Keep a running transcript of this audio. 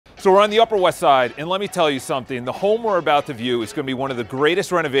So we're on the Upper West Side, and let me tell you something. The home we're about to view is going to be one of the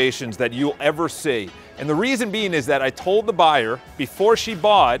greatest renovations that you'll ever see. And the reason being is that I told the buyer before she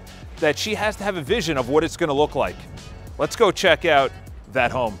bought that she has to have a vision of what it's going to look like. Let's go check out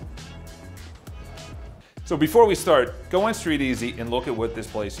that home. So before we start, go on Street Easy and look at what this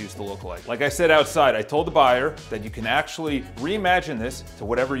place used to look like. Like I said outside, I told the buyer that you can actually reimagine this to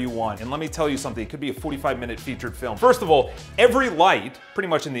whatever you want. And let me tell you something, it could be a 45-minute featured film. First of all, every light, pretty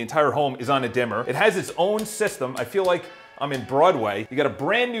much in the entire home, is on a dimmer. It has its own system. I feel like I'm in Broadway. You got a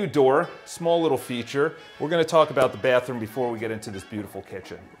brand new door, small little feature. We're gonna talk about the bathroom before we get into this beautiful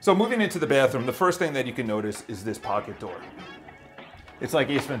kitchen. So moving into the bathroom, the first thing that you can notice is this pocket door. It's like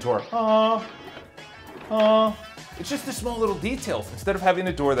Ace Ventura. It's just the small little details. Instead of having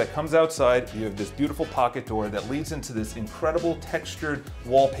a door that comes outside, you have this beautiful pocket door that leads into this incredible textured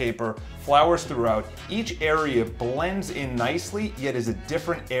wallpaper, flowers throughout. Each area blends in nicely, yet is a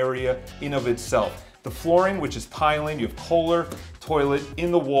different area in of itself. The flooring, which is tiling, you have Kohler toilet in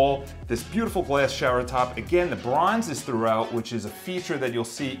the wall, this beautiful glass shower top. Again, the bronze is throughout, which is a feature that you'll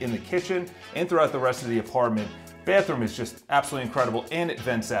see in the kitchen and throughout the rest of the apartment. Bathroom is just absolutely incredible, and it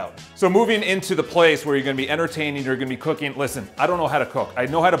vents out. So moving into the place where you're gonna be entertaining, you're gonna be cooking. Listen, I don't know how to cook. I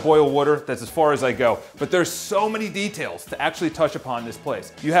know how to boil water, that's as far as I go. But there's so many details to actually touch upon this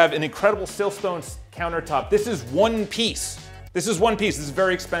place. You have an incredible Silestone countertop. This is one piece. This is one piece, this is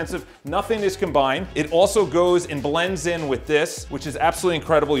very expensive. Nothing is combined. It also goes and blends in with this, which is absolutely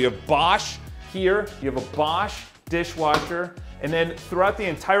incredible. You have Bosch here, you have a Bosch dishwasher, and then throughout the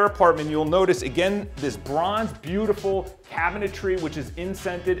entire apartment, you'll notice again, this bronze, beautiful cabinetry, which is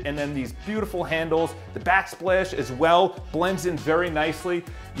incented, and then these beautiful handles. The backsplash as well blends in very nicely.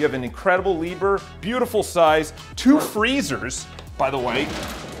 You have an incredible Lieber, beautiful size, 2 freezers, by the way,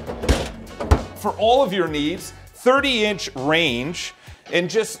 for all of your needs, 30-inch range, and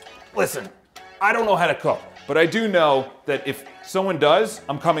just, listen, I don't know how to cook, but I do know that if someone does,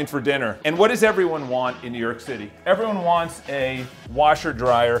 I'm coming for dinner. And what does everyone want in New York City? Everyone wants a washer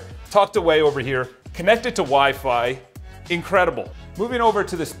dryer tucked away over here, connected to Wi-Fi. Incredible. Moving over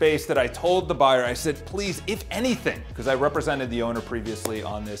to the space that I told the buyer, I said, please, if anything, because I represented the owner previously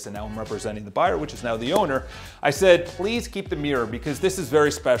on this and now I'm representing the buyer, which is now the owner. I said, please keep the mirror because this is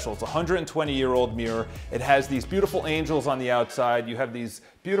very special. It's a 120-year-old mirror. It has these beautiful angels on the outside. You have these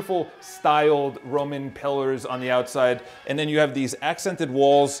beautiful styled Roman pillars on the outside. And then you have these accented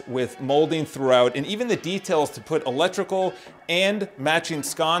walls with molding throughout, and even the details to put electrical and matching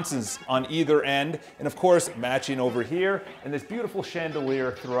sconces on either end. And of course, matching over here, and this beautiful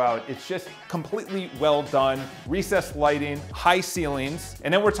chandelier throughout. It's just completely well done. Recessed lighting, high ceilings.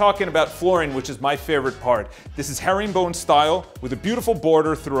 And then we're talking about flooring, which is my favorite part. This is herringbone style with a beautiful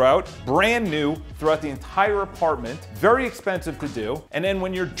border throughout, brand new throughout the entire apartment. Very expensive to do. And then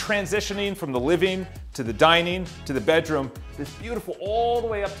when you're transitioning from the living to the dining to the bedroom, this beautiful all the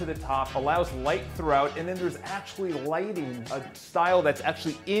way up to the top allows light throughout, and then there's actually lighting, a style that's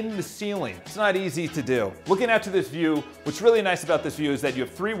actually in the ceiling. It's not easy to do. Looking out to this view, what's really nice about this view is that you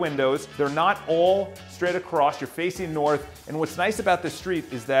have 3 windows. They're not all straight across, you're facing north, and what's nice about this street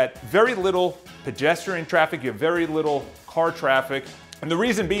is that very little pedestrian traffic, you have very little car traffic. And the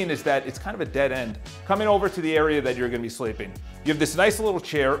reason being is that it's kind of a dead end. Coming over to the area that you're gonna be sleeping. You have this nice little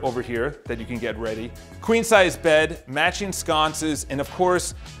chair over here that you can get ready. Queen size bed, matching sconces, and of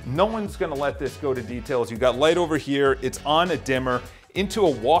course, no one's gonna let this go to details. You got light over here, it's on a dimmer, into a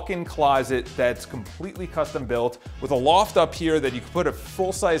walk-in closet that's completely custom built, with a loft up here that you can put a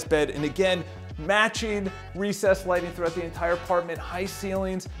full-size bed, and again, matching recessed lighting throughout the entire apartment, high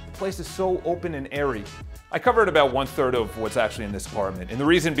ceilings. The place is so open and airy. I covered about 1/3 of what's actually in this apartment. And the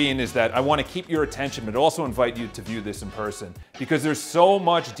reason being is that I want to keep your attention, but also invite you to view this in person because there's so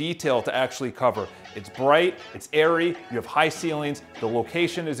much detail to actually cover. It's bright, it's airy, you have high ceilings, the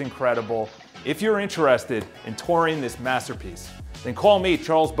location is incredible. If you're interested in touring this masterpiece, then call me,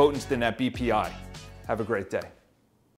 Charles Boatensten at BPI. Have a great day.